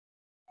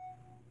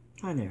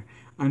Hi there.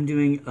 I'm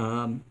doing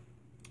a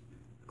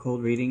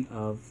cold reading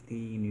of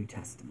the New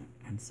Testament.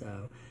 And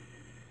so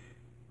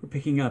we're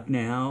picking up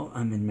now.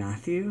 I'm in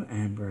Matthew,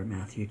 and we're at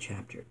Matthew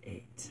chapter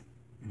 8.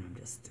 And I'm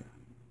just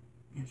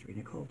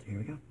reading it cold. Here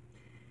we go.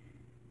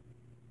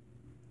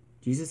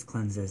 Jesus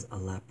cleanses a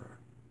leper.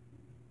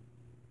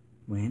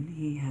 When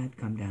he had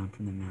come down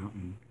from the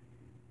mountain,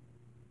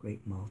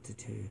 great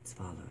multitudes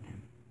followed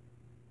him.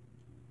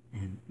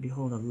 And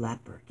behold, a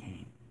leper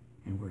came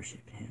and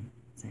worshipped him,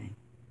 saying,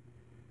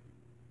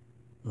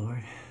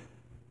 Lord,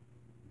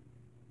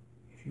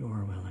 if you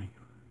are willing,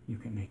 you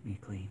can make me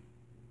clean.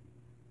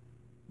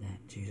 Then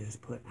Jesus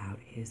put out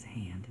his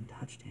hand and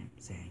touched him,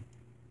 saying,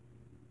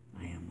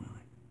 I am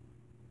willing.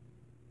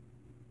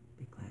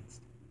 Be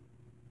cleansed.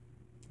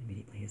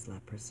 Immediately his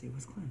leprosy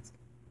was cleansed.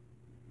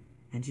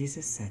 And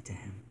Jesus said to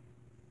him,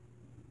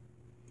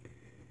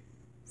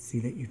 see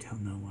that you tell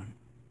no one.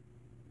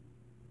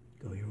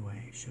 Go your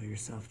way, show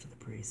yourself to the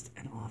priest,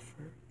 and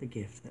offer the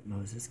gift that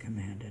Moses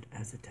commanded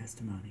as a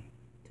testimony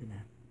to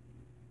them.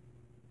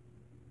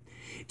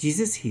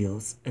 Jesus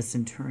heals a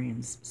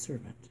centurion's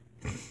servant.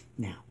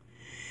 Now,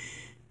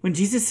 when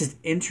Jesus had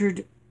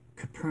entered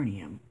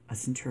Capernaum, a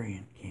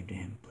centurion came to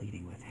him,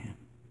 pleading with him,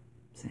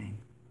 saying,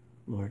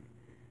 Lord,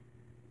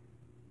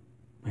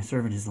 my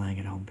servant is lying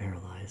at home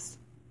paralyzed,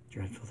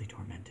 dreadfully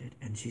tormented.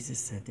 And Jesus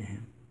said to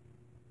him,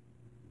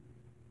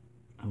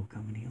 I will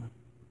come and heal him.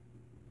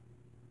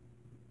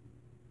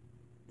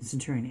 The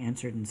centurion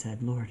answered and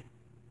said, Lord,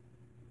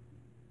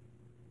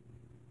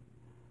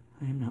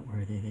 I am not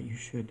worthy that you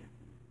should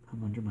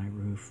come under my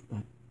roof,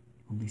 but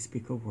only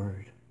speak a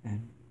word,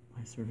 and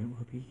my servant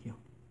will be healed.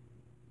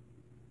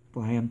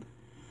 For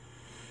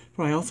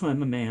I also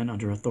am a man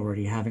under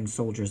authority, having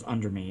soldiers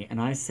under me, and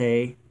I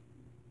say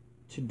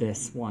to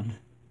this one,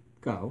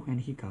 go, and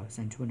he goes,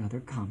 and to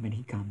another, come, and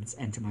he comes,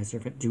 and to my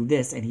servant, do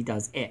this, and he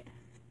does it.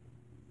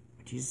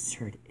 When Jesus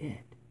heard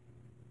it,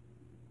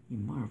 he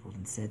marveled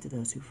and said to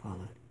those who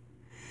followed,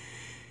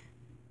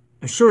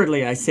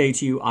 assuredly, I say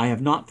to you, I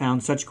have not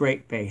found such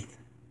great faith,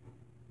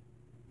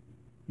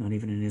 not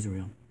even in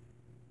Israel.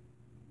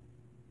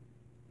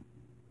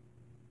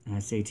 And I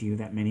say to you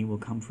that many will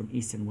come from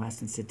east and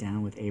west and sit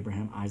down with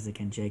Abraham, Isaac,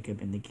 and Jacob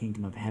in the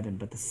kingdom of heaven.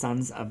 But the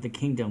sons of the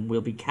kingdom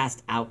will be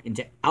cast out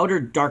into outer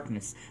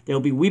darkness. There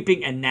will be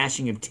weeping and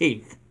gnashing of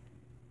teeth.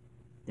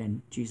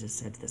 Then Jesus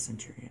said to the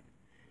centurion,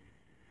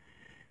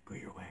 go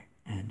your way,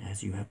 and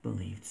as you have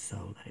believed,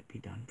 so let it be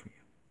done for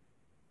you.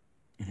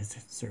 And his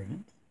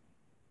servant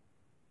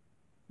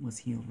was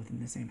healed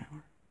within the same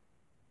hour.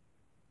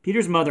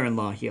 Peter's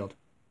mother-in-law healed.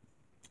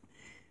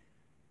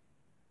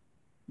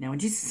 Now when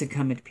Jesus had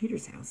come into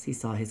Peter's house, he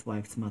saw his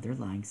wife's mother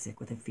lying sick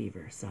with a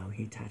fever. So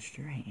he touched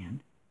her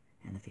hand,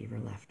 and the fever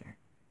left her,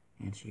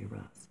 and she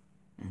arose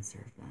and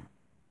served them.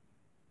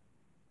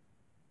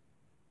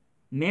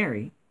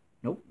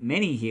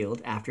 Many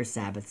healed after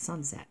Sabbath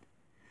sunset.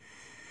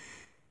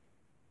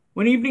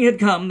 When evening had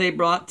come, they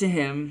brought to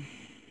him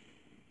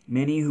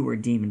many who were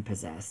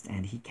demon-possessed,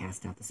 and he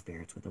cast out the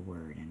spirits with a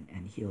word,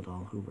 and healed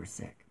all who were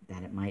sick,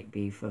 that it might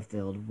be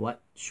fulfilled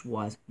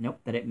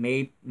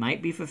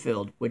might be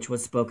fulfilled, which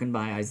was spoken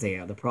by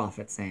Isaiah the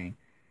prophet, saying,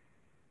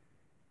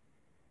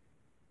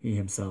 he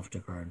himself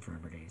took our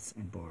infirmities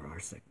and bore our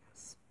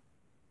sickness.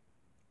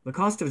 The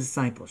cost of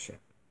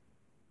discipleship.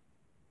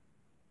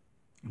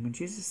 And when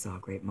Jesus saw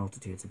great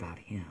multitudes about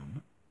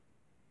him,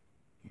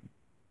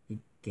 he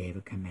gave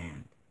a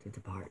command to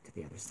depart to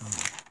the other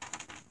side.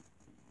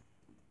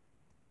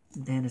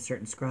 Then a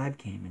certain scribe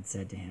came and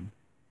said to him,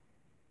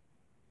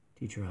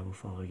 Teacher, I will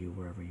follow you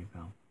wherever you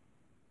go.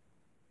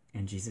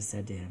 And Jesus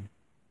said to him,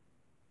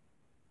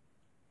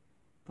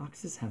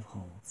 foxes have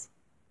holes,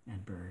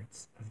 and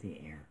birds of the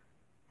air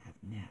have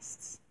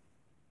nests,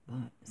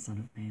 but the Son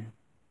of Man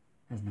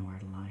has nowhere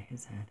to lie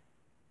his head.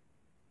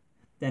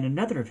 Then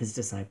another of his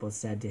disciples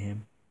said to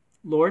him,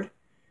 Lord,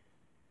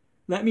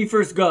 let me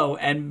first go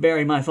and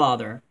bury my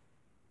father.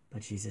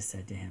 But Jesus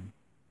said to him,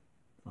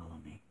 follow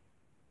me.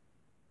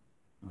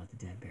 Let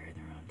the dead bury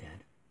their own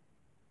dead.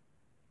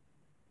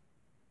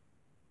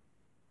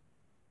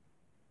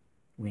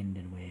 Wind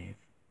and wave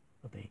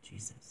obeyed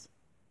Jesus.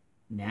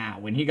 Now,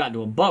 when he got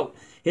into a boat,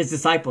 his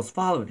disciples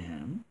followed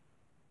him.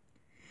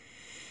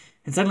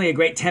 And suddenly a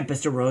great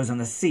tempest arose on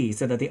the sea,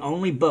 so that the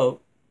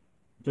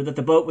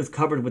boat was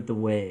covered with the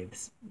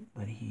waves,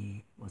 but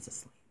he was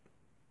asleep.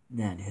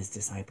 Then his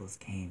disciples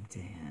came to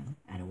him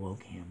and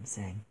awoke him,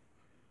 saying,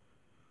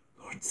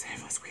 Lord,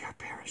 save us, we are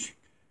perishing.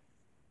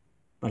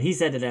 But he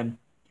said to them,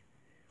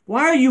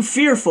 why are you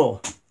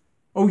fearful,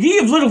 O ye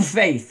of little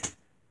faith?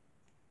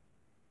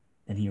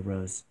 Then he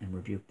arose and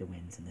rebuked the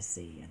winds and the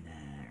sea, and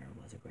there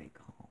was a great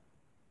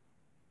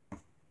calm.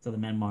 So the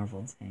men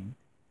marveled, saying,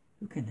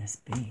 who can this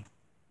be,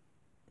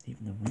 that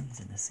even the winds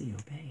and the sea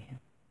obey him?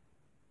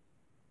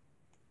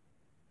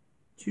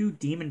 2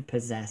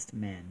 demon-possessed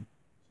men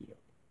healed.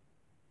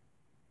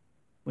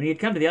 When he had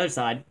come to the other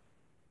side,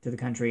 to the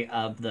country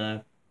of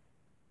the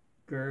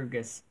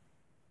Gergesenes,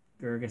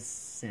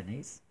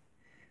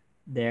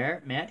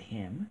 there met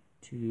him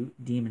 2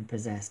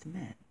 demon-possessed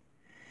men,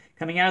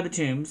 coming out of the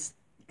tombs,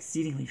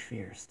 exceedingly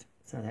fierce,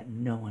 so that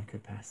no one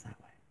could pass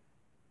that way.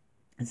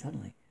 And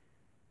suddenly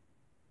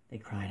they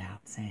cried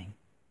out, saying,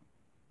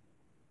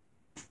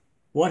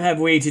 "What have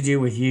we to do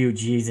with you,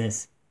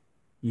 Jesus,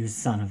 you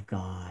Son of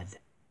God?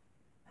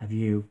 Have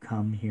you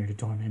come here to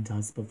torment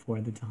us before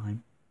the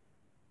time?"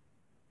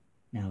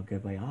 Now a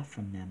good way off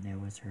from them there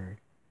was heard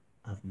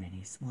of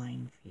many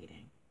swine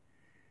feeding.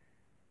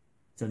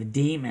 So the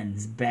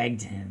demons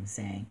begged him,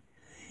 saying,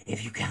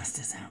 "If you cast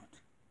us out,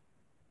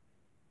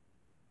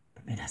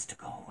 permit us to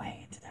go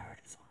away into the herd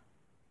of swine."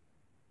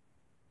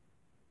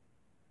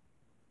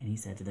 And he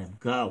said to them,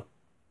 "Go."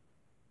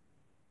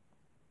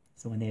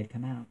 So when they had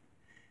come out,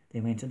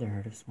 they went to the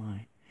herd of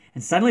swine.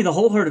 And suddenly the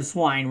whole herd of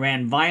swine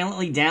ran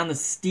violently down the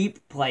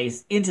steep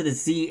place into the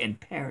sea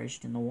and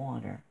perished in the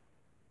water.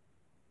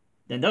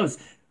 Then those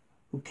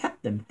who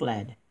kept them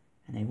fled,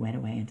 and they went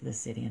away into the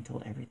city and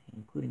told everything,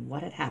 including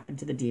what had happened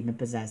to the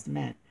demon-possessed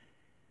men.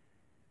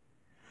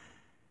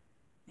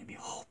 And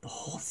behold, the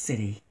whole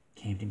city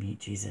came to meet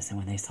Jesus, and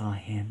when they saw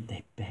him,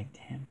 they begged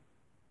him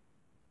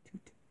to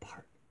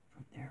depart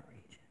from their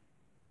region.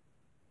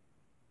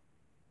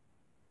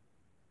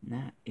 And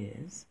that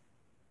is